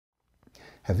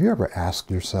Have you ever asked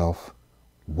yourself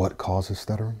what causes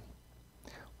stuttering?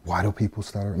 Why do people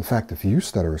stutter? In fact, if you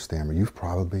stutter or stammer, you've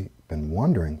probably been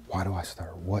wondering, why do I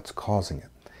stutter? What's causing it?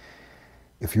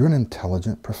 If you're an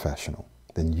intelligent professional,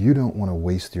 then you don't want to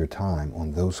waste your time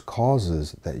on those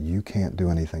causes that you can't do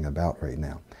anything about right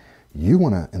now. You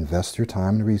want to invest your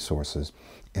time and resources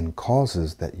in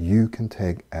causes that you can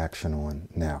take action on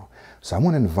now. So I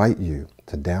want to invite you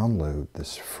to download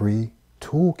this free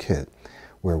toolkit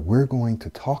where we're going to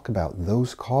talk about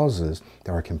those causes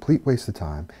that are a complete waste of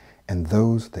time and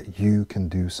those that you can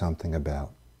do something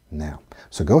about now.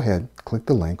 So go ahead, click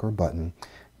the link or button,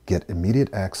 get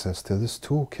immediate access to this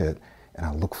toolkit, and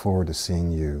I look forward to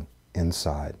seeing you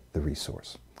inside the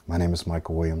resource. My name is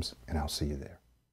Michael Williams, and I'll see you there.